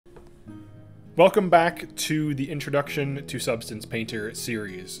Welcome back to the Introduction to Substance Painter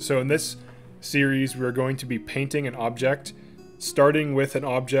series. So in this series, we're going to be painting an object, starting with an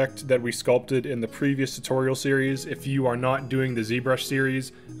object that we sculpted in the previous tutorial series. If you are not doing the ZBrush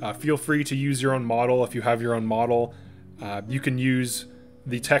series, feel free to use your own model. If you have your own model, you can use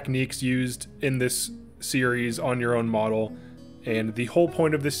the techniques used in this series on your own model. And the whole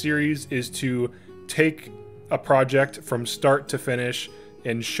point of this series is to take a project from start to finish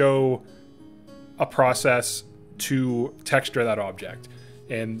and show a process to texture that object.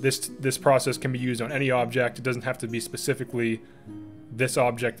 And this process can be used on any object. It doesn't have to be specifically this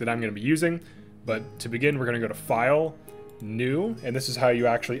object that I'm going to be using. But to begin, we're going to go to File, New, and this is how you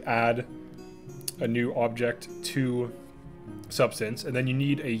actually add a new object to Substance. And then you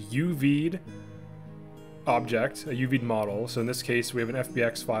need a UV'd object, a UV'd model. So in this case, we have an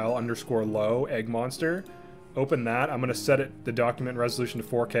FBX file _low egg monster. Open that. I'm going to set it the document resolution to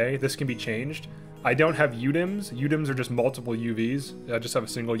 4K. This can be changed. I don't have UDIMs. UDIMs are just multiple UVs. I just have a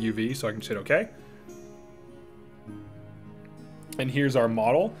single UV, so I can just hit OK. And here's our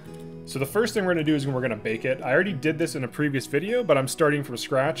model. So the first thing we're going to do is we're going to bake it. I already did this in a previous video, but I'm starting from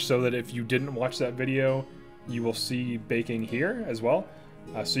scratch so that if you didn't watch that video, you will see baking here as well.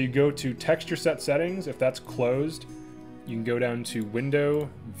 So you go to Texture Set Settings. If that's closed, you can go down to Window,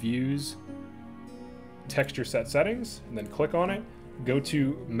 Views, Texture Set Settings, and then click on it. Go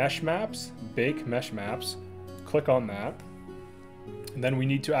to Mesh Maps, Bake Mesh Maps, click on that. And then we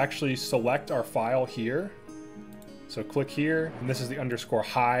need to actually select our file here. So click here, and this is the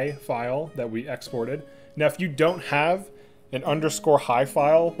 _high file that we exported. Now, if you don't have an _high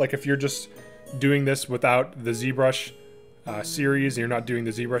file, like if you're just doing this without the ZBrush series, and you're not doing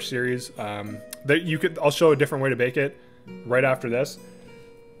the ZBrush series, I'll show a different way to bake it right after this.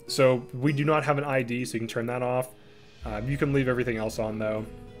 So we do not have an ID, so you can turn that off. You can leave everything else on though.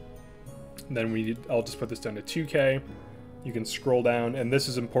 And then I'll just put this down to 2K. You can scroll down, and this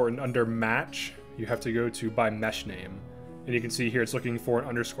is important. Under Match, you have to go to by mesh name, and you can see here it's looking for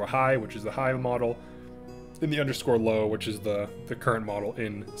an _high, which is the high model, and the _low, which is the current model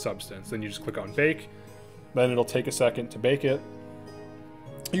in Substance. Then you just click on Bake. Then it'll take a second to bake it.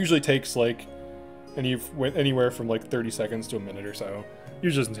 It usually takes like anywhere from like 30 seconds to a minute or so.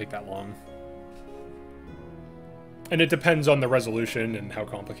 Usually doesn't take that long. And it depends on the resolution and how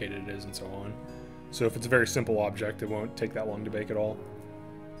complicated it is and so on. So if it's a very simple object, it won't take that long to bake at all.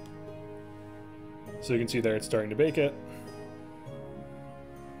 So you can see there it's starting to bake it.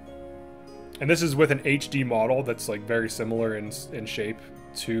 And this is with an HD model that's like very similar in shape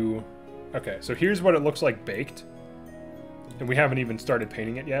to... Okay, so here's what it looks like baked. And we haven't even started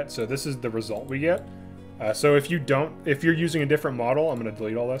painting it yet, so this is the result we get. So if you're using a different model, I'm going to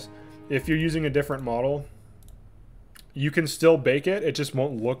delete all this. If you're using a different model, you can still bake it. It just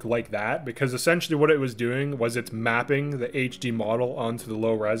won't look like that, because essentially what it was doing was it's mapping the HD model onto the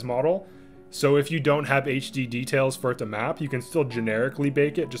low res model. So if you don't have HD details for it to map, you can still generically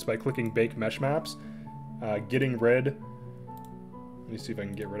bake it just by clicking Bake Mesh Maps. Getting rid... Let me see if I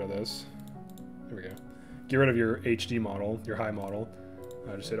can get rid of this. There we go. Get rid of your HD model, your high model.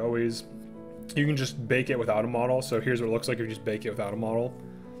 Just hit always. You can just bake it without a model. So here's what it looks like if you just bake it without a model.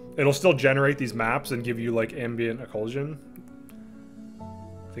 It'll still generate these maps and give you like ambient occlusion.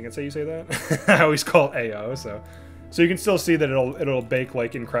 I think that's how you say that. I always call it AO. So you can still see that it'll bake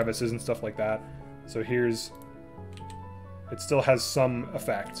like in crevices and stuff like that. So here's, it still has some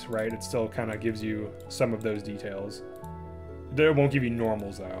effect, right? It still kind of gives you some of those details. It won't give you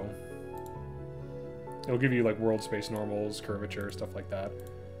normals though. It'll give you like world space normals, curvature, stuff like that.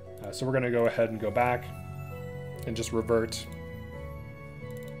 So we're going to go ahead and go back and just revert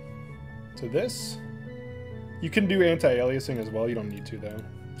to this. You can do anti-aliasing as well. You don't need to though.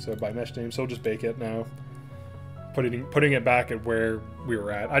 So by mesh name, so we'll just bake it now. Putting it back at where we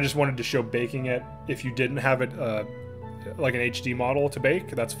were at. I just wanted to show baking it. If you didn't have it like an HD model to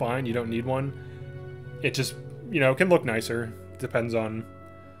bake, that's fine. You don't need one. It just, can look nicer. Depends on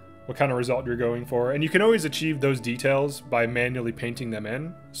what kind of result you're going for. And you can always achieve those details by manually painting them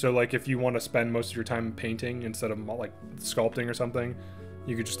in. So like if you want to spend most of your time painting instead of like sculpting or something,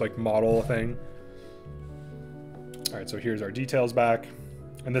 you could just like model a thing. All right, so here's our details back.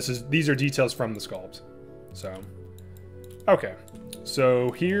 And these are details from the sculpt. So, okay.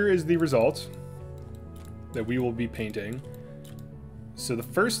 So here is the result that we will be painting. So the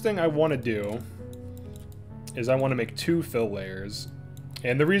first thing I want to do is I want to make 2 fill layers.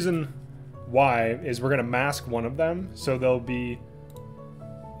 And the reason why is we're going to mask one of them. So there'll be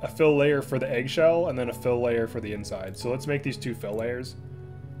a fill layer for the eggshell and then a fill layer for the inside. So let's make these 2 fill layers.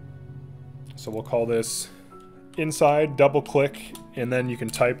 So we'll call this inside, double click and then you can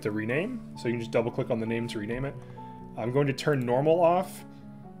type the rename. So you can just double click on the name to rename it. I'm going to turn normal off.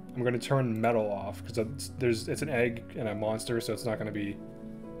 I'm going to turn metal off because it's an egg and a monster, so it's not going to be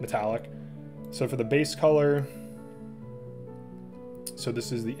metallic. So for the base color, so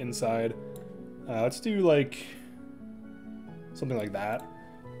this is the inside. Let's do like something like that.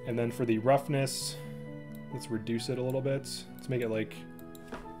 And then for the roughness, let's reduce it a little bit. Let's make it like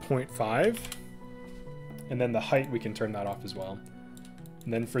 0.5. And then the height, we can turn that off as well.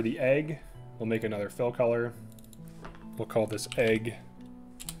 And then for the egg, we'll make another fill color. We'll call this egg.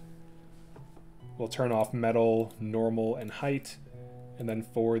 We'll turn off metal, normal, and height. And then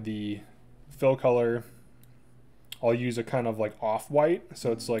for the fill color, I'll use a kind of like off-white.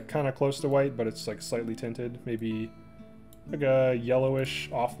 So it's like kind of close to white, but it's like slightly tinted. Maybe like a yellowish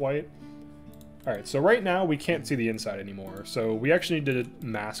off-white. All right, so right now we can't see the inside anymore. So we actually need to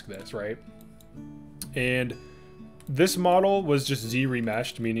mask this, right? And this model was just Z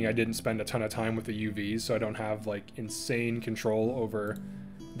remeshed, meaning I didn't spend a ton of time with the UVs, so I don't have like insane control over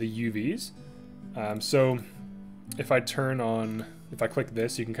the UVs. So if I click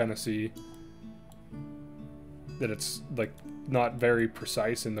this, you can kind of see that it's like not very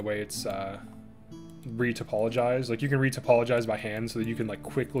precise in the way it's retopologized. Like you can retopologize by hand so that you can like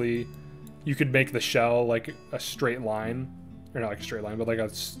quickly, you could make the shell like a straight line, or not like a straight line, but like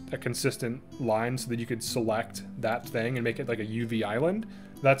a consistent line so that you could select that thing and make it like a UV island.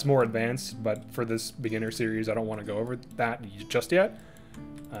 That's more advanced, but for this beginner series, I don't want to go over that just yet.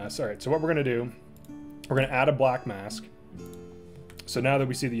 So what we're going to do, we're going to add a black mask. So now that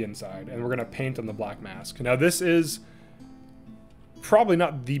we see the inside, and we're going to paint on the black mask. Now this is probably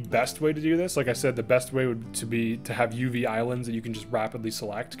not the best way to do this. Like I said, the best way would be to have UV islands that you can just rapidly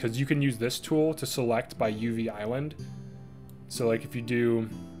select, because you can use this tool to select by UV island. So like if you do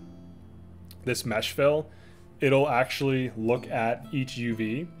this mesh fill, it'll actually look at each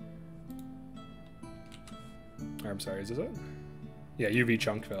UV. Or, I'm sorry, is this it? Yeah, UV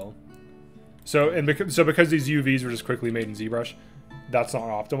chunk fill. So because these UVs were just quickly made in ZBrush, that's not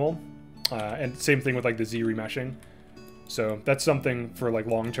optimal. And same thing with like the Z remeshing. So that's something for like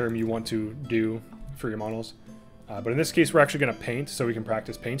long term you want to do for your models. But in this case, we're actually going to paint so we can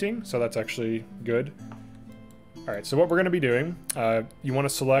practice painting. So that's actually good. All right, so what we're going to be doing, you want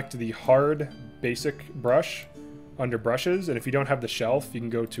to select the hard basic brush under brushes. And if you don't have the shelf, you can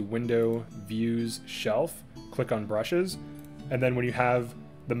go to Window, Views, Shelf, click on brushes. And then when you have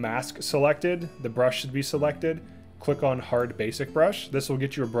the mask selected, the brush should be selected, click on hard basic brush. This will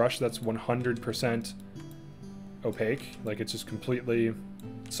get you a brush that's 100% opaque, like it's just completely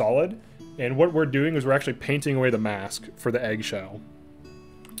solid. And what we're doing is we're actually painting away the mask for the eggshell.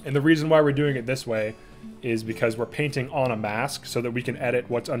 And the reason why we're doing it this way is because we're painting on a mask so that we can edit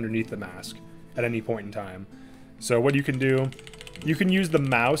what's underneath the mask at any point in time. So what you can do, you can use the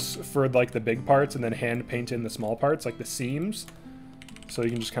mouse for like the big parts and then hand paint in the small parts, like the seams. So you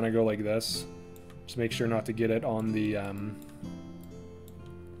can just kind of go like this. Just make sure not to get it on the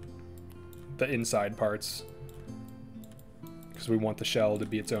inside parts, because we want the shell to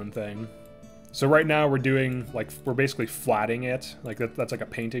be its own thing. So right now we're doing like, we're basically flatting it. Like that's like a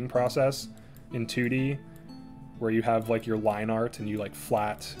painting process in 2D where you have like your line art and you like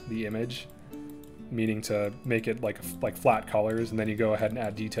flat the image, meaning to make it like flat colors, and then you go ahead and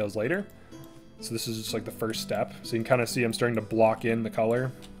add details later. So this is just like the first step. So you can kind of see I'm starting to block in the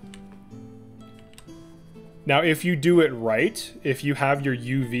color. Now, if you do it right, if you have your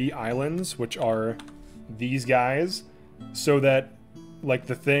UV islands, which are these guys, so that like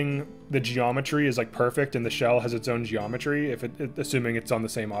the geometry is like perfect and the shell has its own geometry, assuming it's on the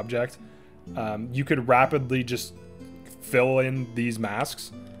same object, you could rapidly just fill in these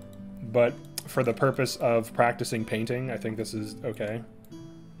masks. But for the purpose of practicing painting, I think this is okay.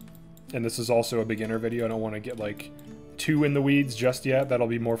 And this is also a beginner video. I don't want to get like too in the weeds just yet. That'll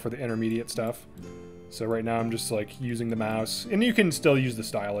be more for the intermediate stuff. So right now I'm just like using the mouse, and you can still use the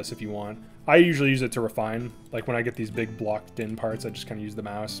stylus if you want. I usually use it to refine. Like when I get these big blocked in parts, I just kind of use the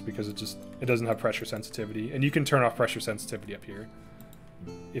mouse because it doesn't have pressure sensitivity. And you can turn off pressure sensitivity up here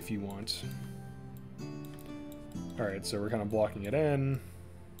if you want. All right, so we're kind of blocking it in.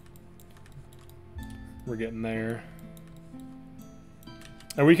 We're getting there.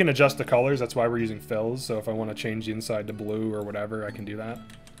 And we can adjust the colors. That's why we're using fills. So if I want to change the inside to blue or whatever, I can do that.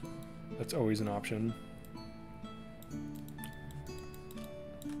 That's always an option.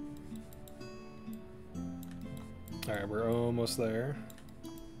 All right, we're almost there.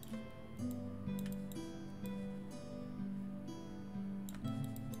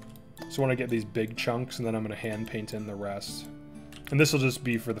 So I want to get these big chunks, and then I'm going to hand paint in the rest. And this will just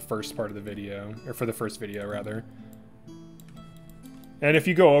be for the first part of the video, or for the first video rather. And if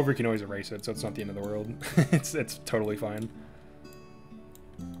you go over, you can always erase it, so it's not the end of the world. it's totally fine.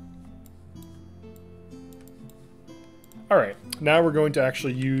 All right, now we're going to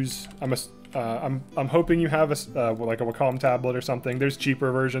actually use. I'm hoping you have like a Wacom tablet or something. There's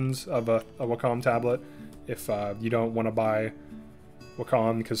cheaper versions of a Wacom tablet if you don't want to buy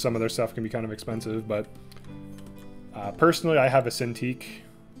Wacom, because some of their stuff can be kind of expensive. But personally, I have a Cintiq,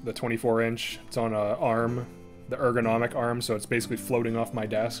 the 24-inch. It's on a arm, the ergonomic arm, so it's basically floating off my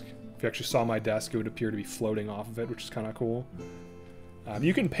desk. If you actually saw my desk, it would appear to be floating off of it, which is kind of cool.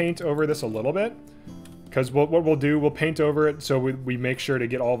 You can paint over this a little bit, because what we'll do, we'll paint over it so we make sure to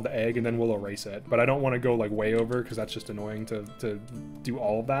get all of the egg, and then we'll erase it. But I don't want to go like way over, because that's just annoying to do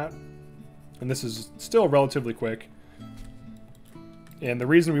all of that. And this is still relatively quick. And the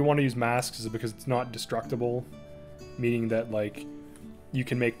reason we want to use masks is because it's not destructible, meaning that like you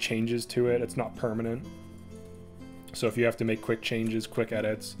can make changes to it. It's not permanent. So if you have to make quick changes, quick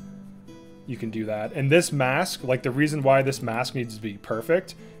edits, you can do that. And this mask, like the reason why this mask needs to be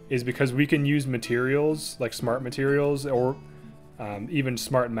perfect is because we can use materials like smart materials or even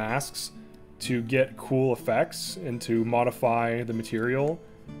smart masks to get cool effects and to modify the material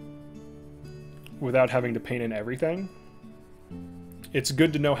without having to paint in everything. It's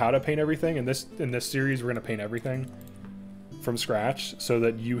good to know how to paint everything. In this series, we're going to paint everything from scratch so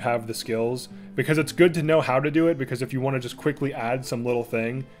that you have the skills, because it's good to know how to do it, because if you want to just quickly add some little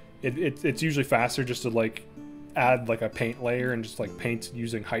thing, it's usually faster just to like add like a paint layer and just like paint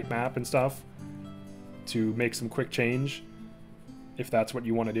using height map and stuff to make some quick change if that's what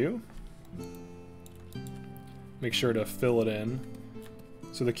you want to do. Make sure to fill it in.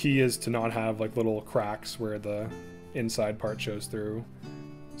 So the key is to not have like little cracks where the inside part shows through.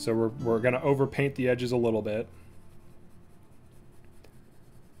 So we're going to overpaint the edges a little bit.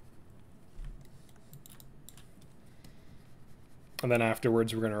 And then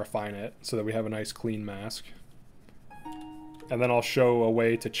afterwards we're going to refine it so that we have a nice clean mask. And then I'll show a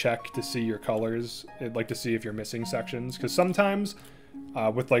way to check to see your colors. I'd like to see if you're missing sections, because sometimes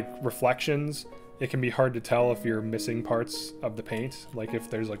with like reflections, it can be hard to tell if you're missing parts of the paint, like if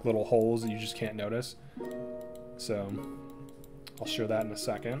there's like little holes that you just can't notice. So I'll show that in a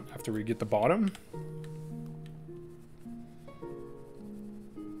second after we get the bottom.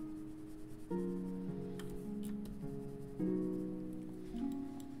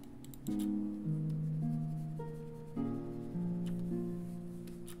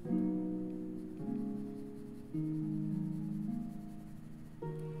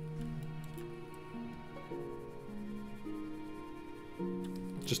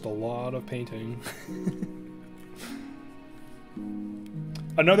 Just a lot of painting.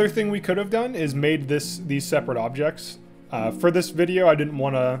 Another thing we could have done is made these separate objects. For this video, I didn't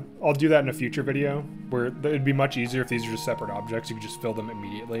want to. I'll do that in a future video where it'd be much easier if these are just separate objects. You could just fill them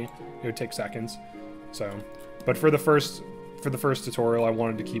immediately. It would take seconds. So, but for the first tutorial, I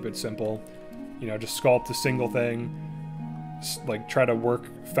wanted to keep it simple. You know, just sculpt a single thing. Like try to work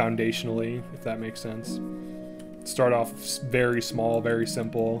foundationally, if that makes sense. Start off very small, very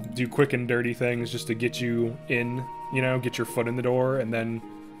simple. Do quick and dirty things just to get you in, you know, get your foot in the door, and then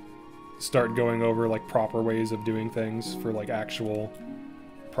start going over like proper ways of doing things for like actual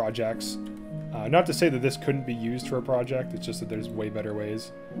projects. Not to say that this couldn't be used for a project, it's just that there's way better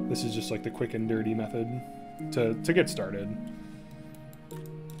ways. This is just like the quick and dirty method to get started.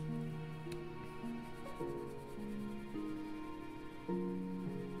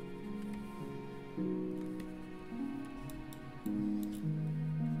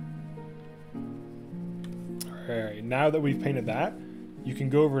 Alright, now that we've painted that, you can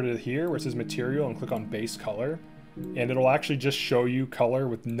go over to here where it says material and click on base color, and it'll actually just show you color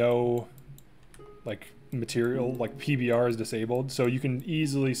with no like material, like PBR is disabled, so you can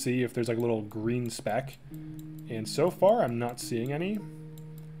easily see if there's like a little green speck, and so far I'm not seeing any,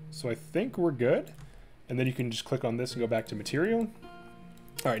 so I think we're good. And then you can just click on this and go back to material.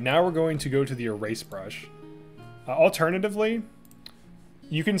 Alright, now we're going to go to the erase brush. Alternatively,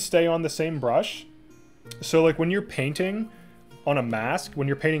 you can stay on the same brush. So like when you're painting on a mask, when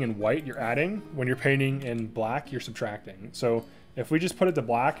you're painting in white, you're adding. When you're painting in black, you're subtracting. So if we just put it to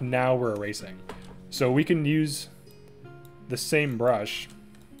black, now we're erasing. So we can use the same brush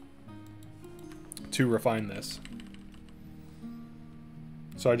to refine this.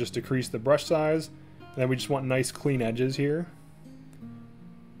 So I just decrease the brush size, and then we just want nice clean edges here.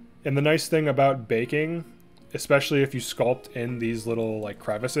 And the nice thing about baking, especially if you sculpt in these little like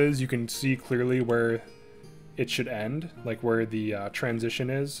crevices, you can see clearly where it should end, like where the transition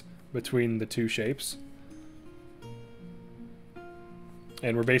is between the two shapes.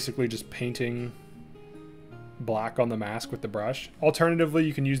 And we're basically just painting black on the mask with the brush. Alternatively,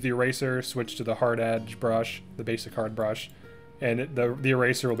 you can use the eraser, switch to the hard edge brush, the basic hard brush, and the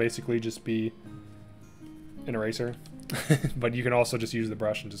eraser will basically just be an eraser. But you can also just use the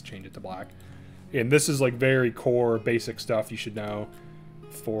brush and just change it to black. And this is like very core basic stuff you should know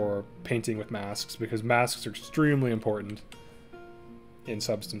for painting with masks, because masks are extremely important in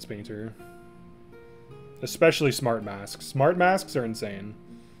Substance Painter. Especially smart masks. Smart masks are insane.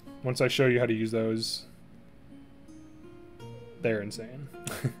 Once I show you how to use those, they're insane.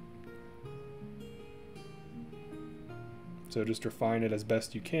 So just refine it as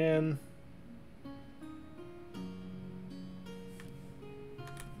best you can.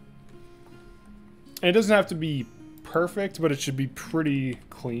 And it doesn't have to be perfect, but it should be pretty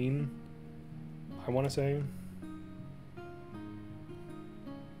clean, I want to say.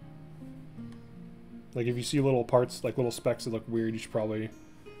 Like if you see little parts, like little specks that look weird, you should probably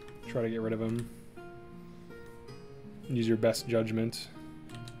try to get rid of them. Use your best judgment.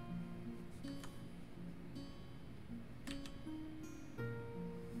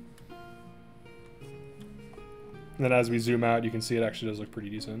 And then as we zoom out, you can see it actually does look pretty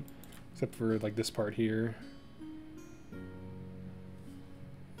decent. Except for like this part here.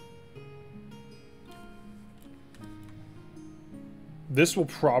 This will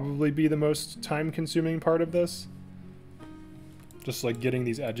probably be the most time-consuming part of this. Just like getting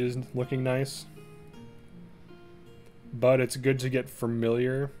these edges looking nice. But it's good to get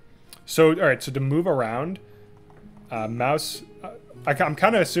familiar. So, alright, so to move around, mouse... I'm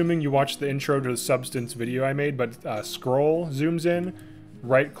kind of assuming you watched the intro to the Substance video I made, but scroll zooms in,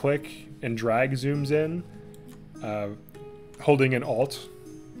 right-click and drag zooms in, holding an Alt.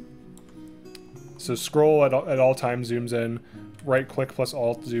 So scroll at all times zooms in, right-click plus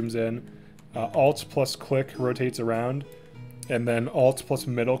Alt zooms in, Alt plus click rotates around, and then Alt plus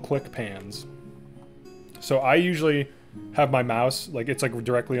middle click pans. So I usually have my mouse, like it's like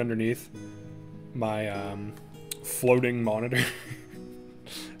directly underneath my floating monitor.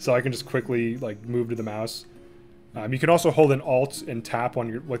 So I can just quickly like move to the mouse. You can also hold an Alt and tap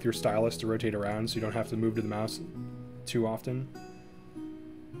on with your stylus to rotate around, so you don't have to move to the mouse too often.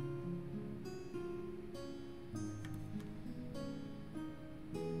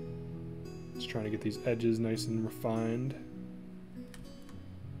 Just trying to get these edges nice and refined.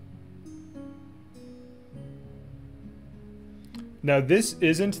 Now this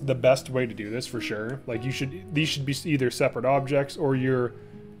isn't the best way to do this for sure. Like these should be either separate objects, or your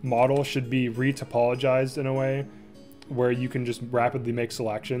model should be re-topologized in a way where you can just rapidly make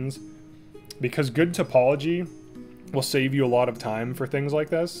selections, because good topology will save you a lot of time for things like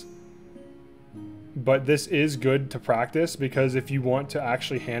this. But this is good to practice, because if you want to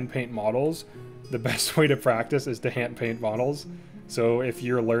actually hand paint models, the best way to practice is to hand paint models. So if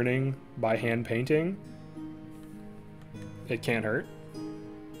you're learning by hand painting, it can't hurt.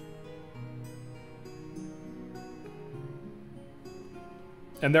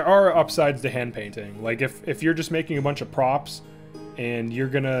 And there are upsides to hand painting. Like if you're just making a bunch of props and you're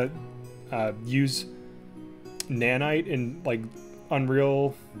gonna use Nanite in like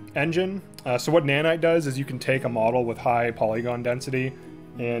Unreal Engine. So what Nanite does is you can take a model with high polygon density,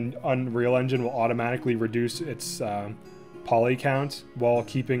 and Unreal Engine will automatically reduce its poly count while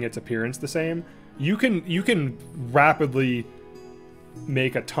keeping its appearance the same. You can rapidly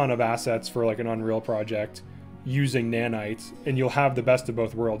make a ton of assets for like an Unreal project using Nanite, and you'll have the best of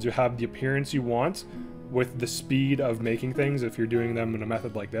both worlds. You have the appearance you want with the speed of making things if you're doing them in a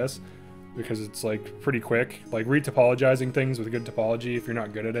method like this, because it's like pretty quick. Like re-topologizing things with good topology, if you're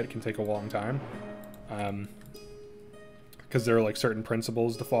not good at it, can take a long time. Because there are like certain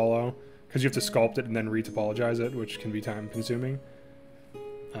principles to follow, because you have to sculpt it and then re-topologize it, which can be time consuming.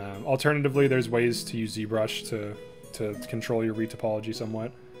 Alternatively, there's ways to use ZBrush to control your re-topology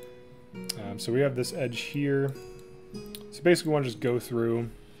somewhat. So we have this edge here. So basically we want to just go through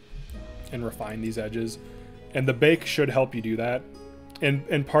and refine these edges. And the bake should help you do that.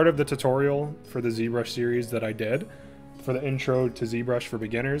 And part of the tutorial for the ZBrush series that I did for the intro to ZBrush for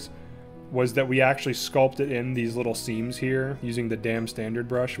beginners was that we actually sculpted in these little seams here using the damn standard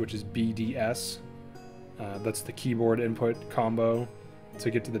brush, which is BDS. That's the keyboard input combo to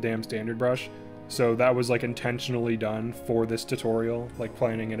get to the damn standard brush. So that was like intentionally done for this tutorial, like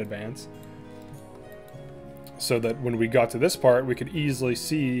planning in advance. So that when we got to this part, we could easily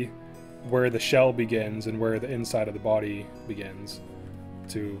see where the shell begins and where the inside of the body begins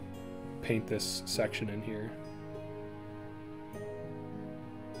to paint this section in here.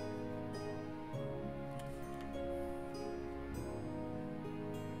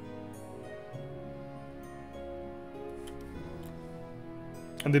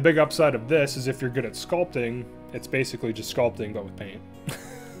 And the big upside of this is if you're good at sculpting, it's basically just sculpting but with paint.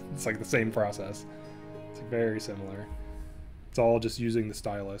 It's like the same process. It's very similar. It's all just using the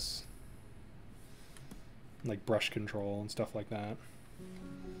stylus. Like brush control and stuff like that.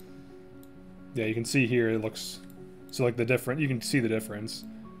 Yeah, you can see here it looks... So like the different... You can see the difference.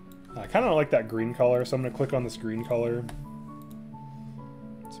 I kind of like that green color, so I'm going to click on this green color.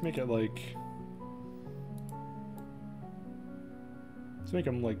 Let's make it like... Let's make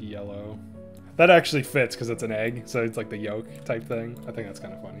them like yellow. That actually fits because it's an egg, so it's like the yolk type thing. I think that's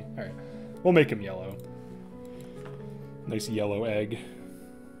kind of funny. Alright, we'll make him yellow. Nice yellow egg.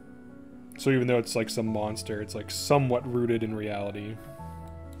 So even though it's like some monster, it's like somewhat rooted in reality.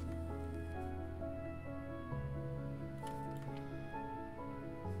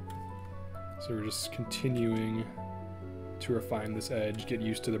 So we're just continuing to refine this edge, get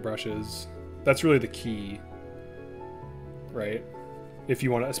used to the brushes. That's really the key, right? If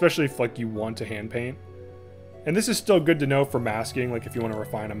you want to, especially if like you want to hand paint. And this is still good to know for masking, like if you want to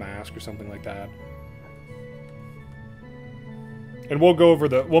refine a mask or something like that. And we'll go over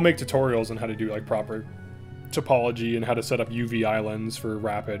we'll make tutorials on how to do like proper topology and how to set up UV islands for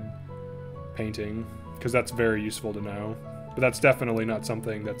rapid painting, because that's very useful to know. But that's definitely not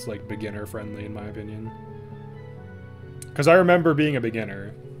something that's like beginner friendly in my opinion. Because I remember being a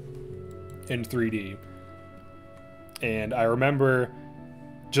beginner in 3D. And I remember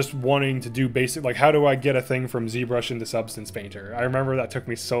just wanting to do basic, like how do I get a thing from ZBrush into Substance Painter? I remember that took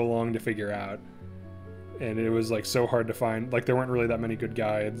me so long to figure out. And it was like so hard to find, like there weren't really that many good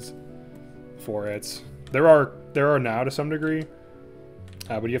guides for it. There are now to some degree,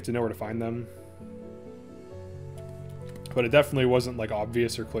 but you have to know where to find them. But it definitely wasn't like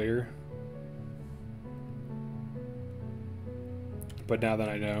obvious or clear. But now that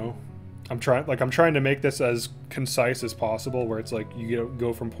I know, I'm trying to make this as concise as possible, where it's like you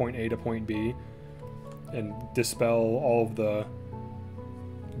go from point A to point B and dispel all of the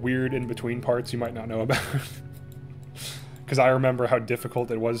weird in-between parts you might not know about. Because I remember how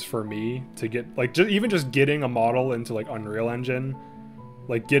difficult it was for me to get, like, even just getting a model into like Unreal Engine,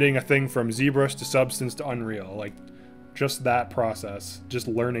 like getting a thing from ZBrush to Substance to Unreal, like just that process, just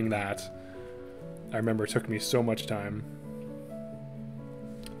learning that, I remember took me so much time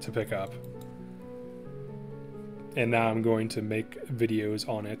to pick up. And now I'm going to make videos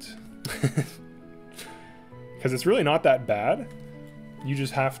on it. Because it's really not that bad. You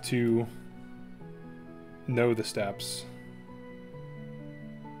just have to know the steps.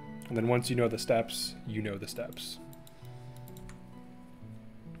 And then once you know the steps, you know the steps.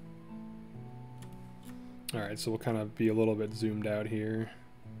 Alright, so we'll kind of be a little bit zoomed out here.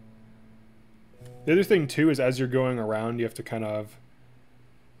 The other thing too is as you're going around, you have to kind of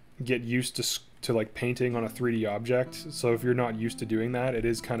get used to like painting on a 3D object. So if you're not used to doing that, it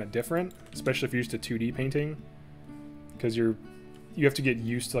is kind of different, especially if you're used to 2D painting, because you have to get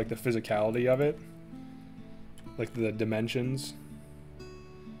used to like the physicality of it, like the dimensions.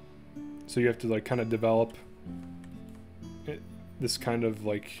 So you have to like kind of develop this kind of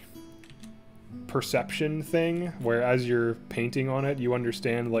like perception thing where as you're painting on it, you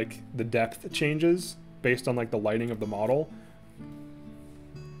understand like the depth changes based on like the lighting of the model.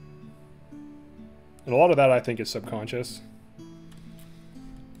 And a lot of that I think is subconscious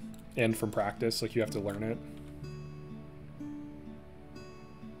and from practice, like you have to learn it.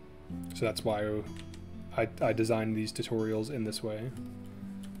 So that's why I designed these tutorials in this way,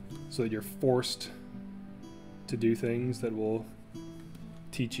 so that you're forced to do things that will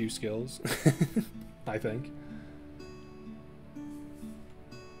teach you skills, I think.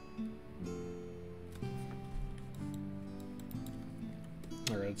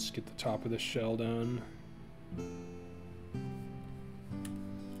 Alright, let's get the top of this shell done.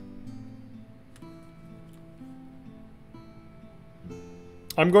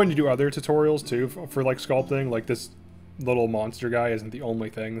 I'm going to do other tutorials too for like sculpting. Like this little monster guy isn't the only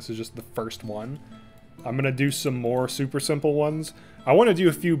thing. This is just the first one. I'm going to do some more super simple ones. I want to do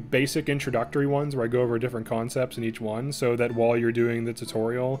a few basic introductory ones where I go over different concepts in each one, so that while you're doing the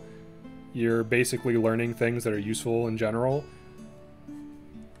tutorial, you're basically learning things that are useful in general.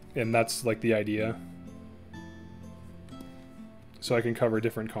 And that's like the idea. So I can cover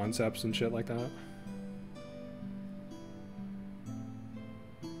different concepts and shit like that.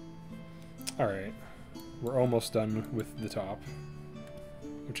 Alright, we're almost done with the top,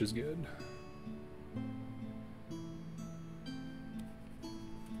 which is good.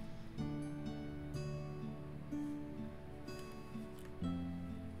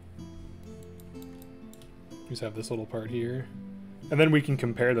 Just have this little part here. And then we can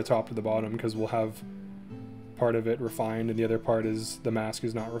compare the top to the bottom, because we'll have part of it refined and the other part is the mask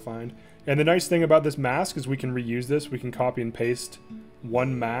is not refined. And the nice thing about this mask is we can reuse this. We can copy and paste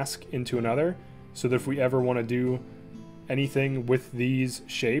one mask into another, so that if we ever want to do anything with these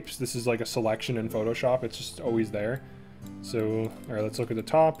shapes, this is like a selection in Photoshop. It's just always there. So, all right, let's look at the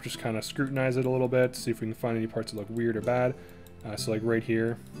top, just kind of scrutinize it a little bit, see if we can find any parts that look weird or bad. So like right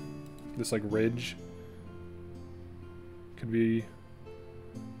here, this like ridge could be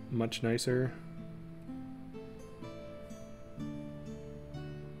much nicer.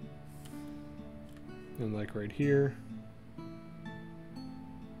 And like right here.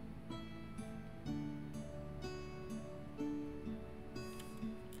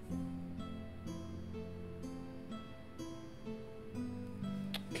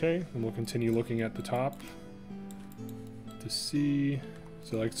 Okay, and we'll continue looking at the top to see,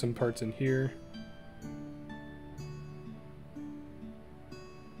 so like some parts in here.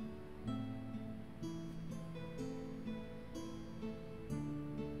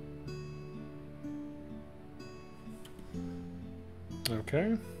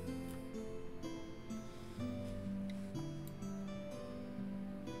 Okay.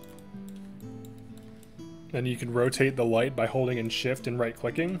 And you can rotate the light by holding in shift and right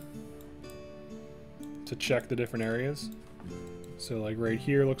clicking to check the different areas. So like right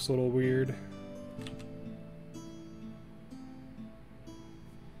here looks a little weird.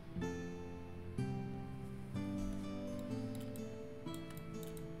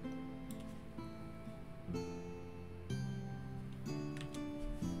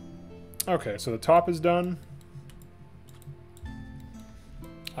 Okay, so the top is done,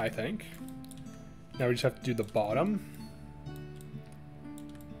 I think. Now we just have to do the bottom.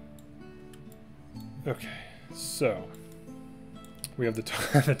 Okay, so we have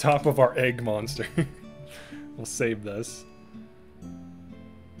the, the top of our egg monster. We'll save this.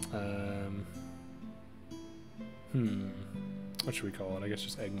 What should we call it? I guess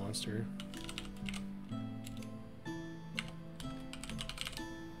just egg monster.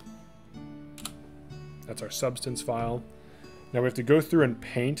 That's our substance file. Now we have to go through and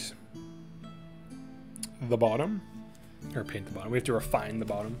paint the bottom. Or paint the bottom. We have to refine the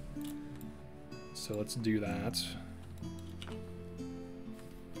bottom. So let's do that.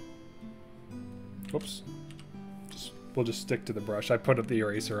 Whoops. We'll just stick to the brush. I put the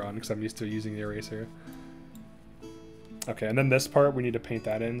eraser on because I'm used to using the eraser. Okay, and then this part, we need to paint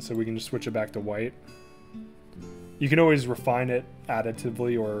that in, so we can just switch it back to white. You can always refine it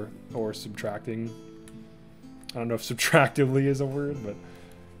additively or subtracting. I don't know if subtractively is a word, but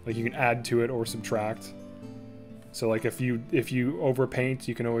like you can add to it or subtract. So like if you overpaint,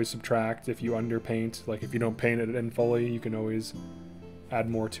 you can always subtract. If you underpaint, like if you don't paint it in fully, you can always add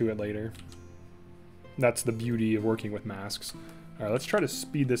more to it later. That's the beauty of working with masks. All right, let's try to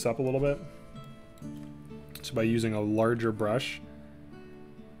speed this up a little bit. So by using a larger brush,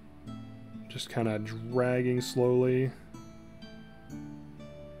 just kind of dragging slowly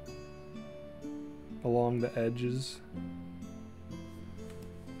along the edges.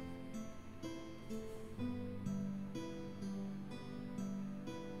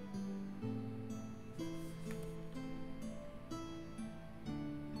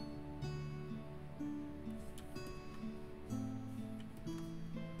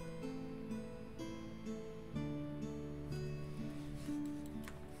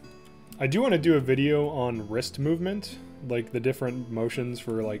 I do want to do a video on wrist movement, like the different motions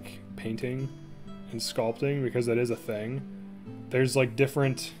for like painting and sculpting, because that is a thing. There's like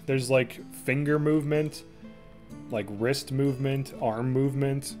there's like finger movement, like wrist movement, arm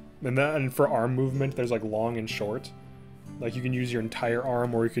movement, and for arm movement there's like long and short. Like you can use your entire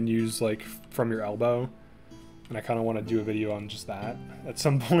arm or you can use like from your elbow. And I kind of want to do a video on just that at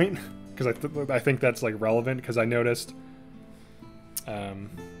some point, because I think that's like relevant, because I noticed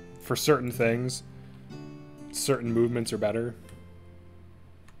for certain things, certain movements are better.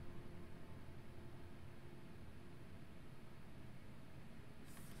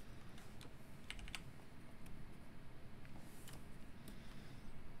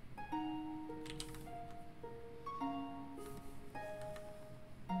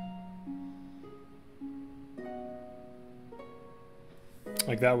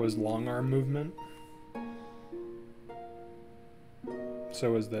 Like that was long arm movement.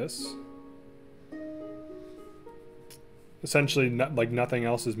 So is this. Essentially, like nothing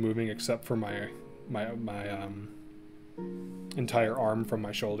else is moving except for my entire arm from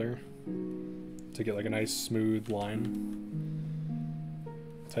my shoulder to get like a nice smooth line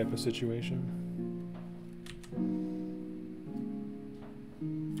type of situation.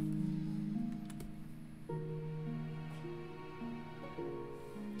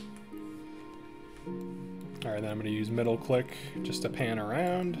 All right, and then I'm going to use middle click just to pan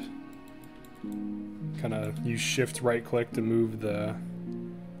around. Kind of use shift right click to move the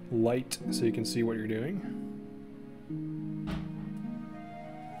light so you can see what you're doing.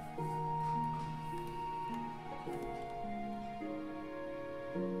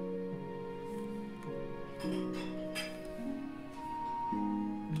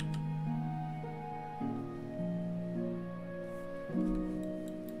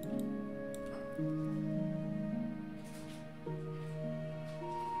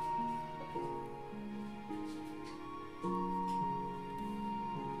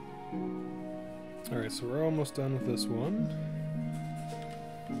 Alright, so we're almost done with this one.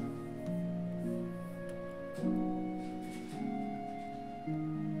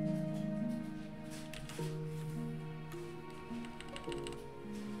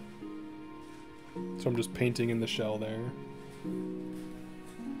 So I'm just painting in the shell there.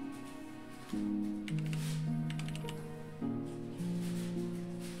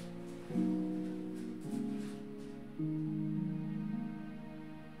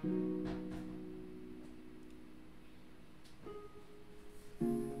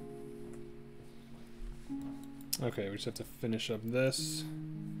 Okay, we just have to finish up this.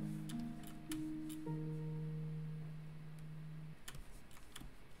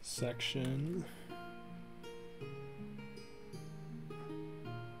 Section.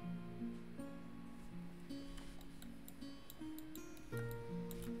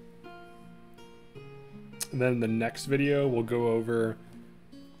 And then in the next video, we'll go over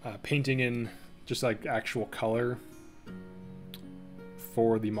painting in just like actual color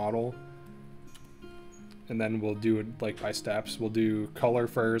for the model. And then we'll do it like by steps. We'll do color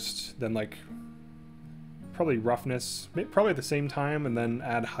first, then like probably roughness, probably at the same time, and then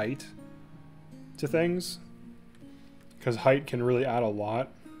add height to things. Because height can really add a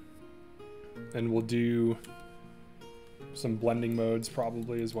lot. And we'll do some blending modes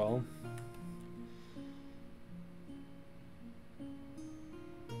probably as well.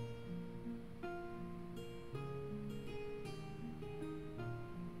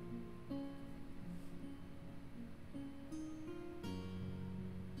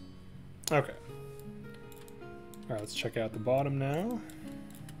 Okay. Alright, let's check out the bottom now.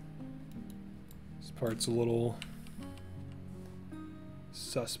 This part's a little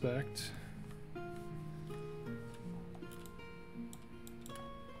suspect.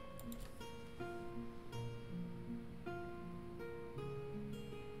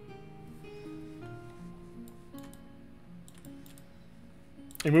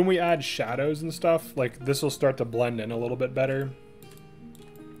 And when we add shadows and stuff, like this will start to blend in a little bit better.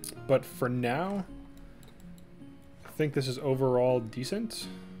 But for now, I think this is overall decent.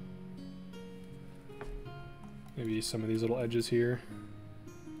 Maybe some of these little edges here.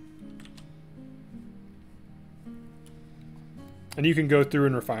 And you can go through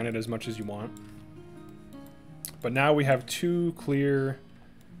and refine it as much as you want. But now we have two clear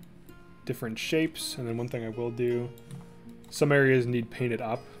different shapes. And then one thing I will do, some areas need painted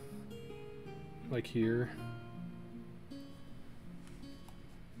up, like here.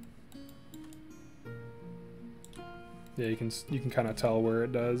 Yeah, you can kind of tell where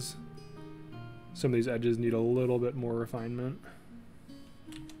it does. Some of these edges need a little bit more refinement.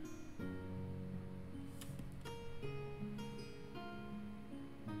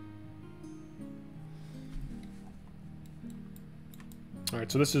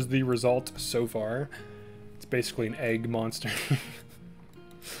 Alright, so this is the result so far. It's basically an egg monster.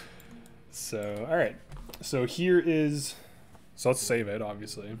 So, alright. So here is... So let's save it,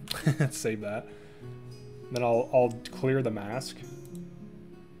 obviously. Let's save that. Then I'll clear the mask.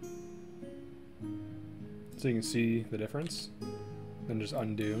 So you can see the difference. Then just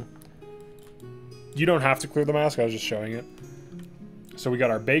undo. You don't have to clear the mask, I was just showing it. So we got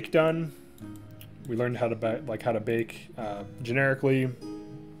our bake done. We learned how to bake generically,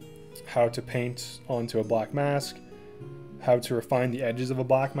 how to paint onto a black mask, how to refine the edges of a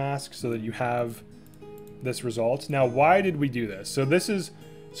black mask so that you have this result. Now, why did we do this? So this is,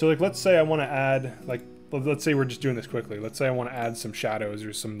 so like, let's say I want to add, like, let's say we're just doing this quickly. Let's say I want to add some shadows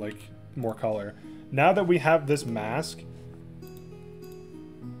or some like more color. Now that we have this mask,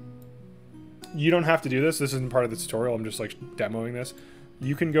 you don't have to do this. This isn't part of the tutorial. I'm just like demoing this.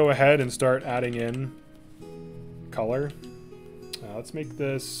 You can go ahead and start adding in color. Let's make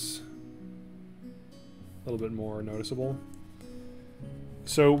this a little bit more noticeable.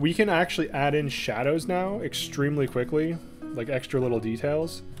 So we can actually add in shadows now extremely quickly, like extra little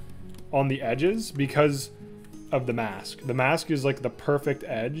details on the edges because of the mask. The mask is like the perfect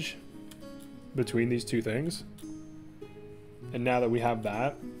edge between these two things. And now that we have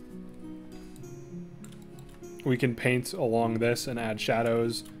that, we can paint along this and add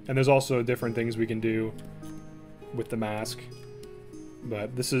shadows. And there's also different things we can do with the mask.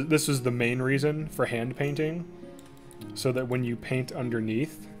 But this is the main reason for hand painting, so that when you paint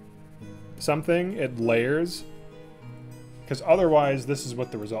underneath something, it layers. Because otherwise, this is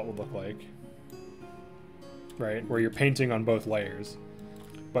what the result would look like, right? Where you're painting on both layers.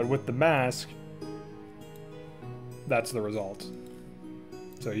 But with the mask, that's the result.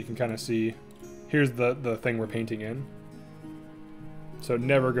 So you can kind of see, here's the thing we're painting in. So it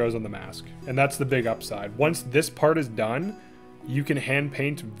never goes on the mask. And that's the big upside. Once this part is done, you can hand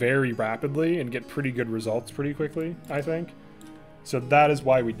paint very rapidly and get pretty good results pretty quickly, I think. So that is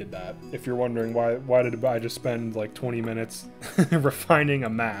why we did that. If you're wondering why did I just spend like 20 minutes refining a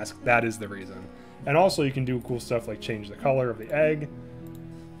mask, that is the reason. And also you can do cool stuff like change the color of the egg,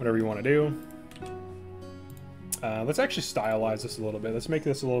 whatever you want to do. Let's actually stylize this a little bit. Let's make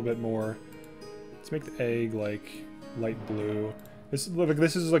this a little bit more, let's make the egg like light blue. This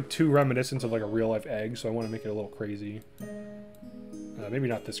is like too reminiscent of like a real life egg, so I want to make it a little crazy. Maybe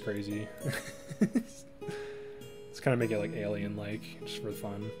not this crazy. Let's kind of make it like alien-like, just for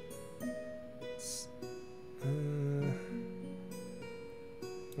fun.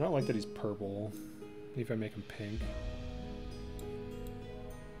 I don't like that he's purple. Maybe if I make him pink.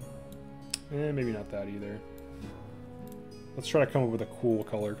 Maybe not that either. Let's try to come up with a cool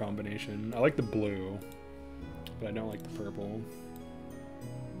color combination. I like the blue, but I don't like the purple.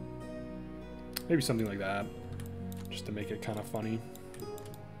 Maybe something like that, just to make it kind of funny.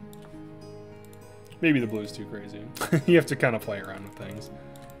 Maybe the blue's too crazy. You have to kind of play around with things.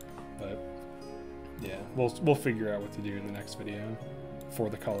 But yeah, we'll figure out what to do in the next video for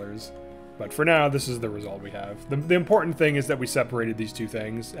the colors. But for now, this is the result we have. The important thing is that we separated these two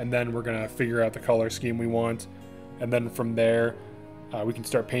things, and then we're gonna figure out the color scheme we want. And then from there, we can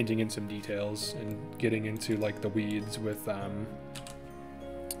start painting in some details and getting into like the weeds with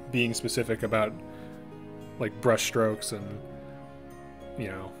being specific about like brush strokes and, you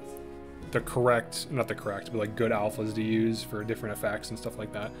know, not the correct, but like good alphas to use for different effects and stuff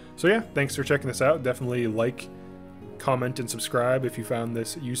like that. So yeah, thanks for checking this out. Definitely like, comment, and subscribe if you found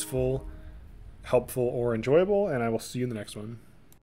this useful, helpful, or enjoyable, and I will see you in the next one.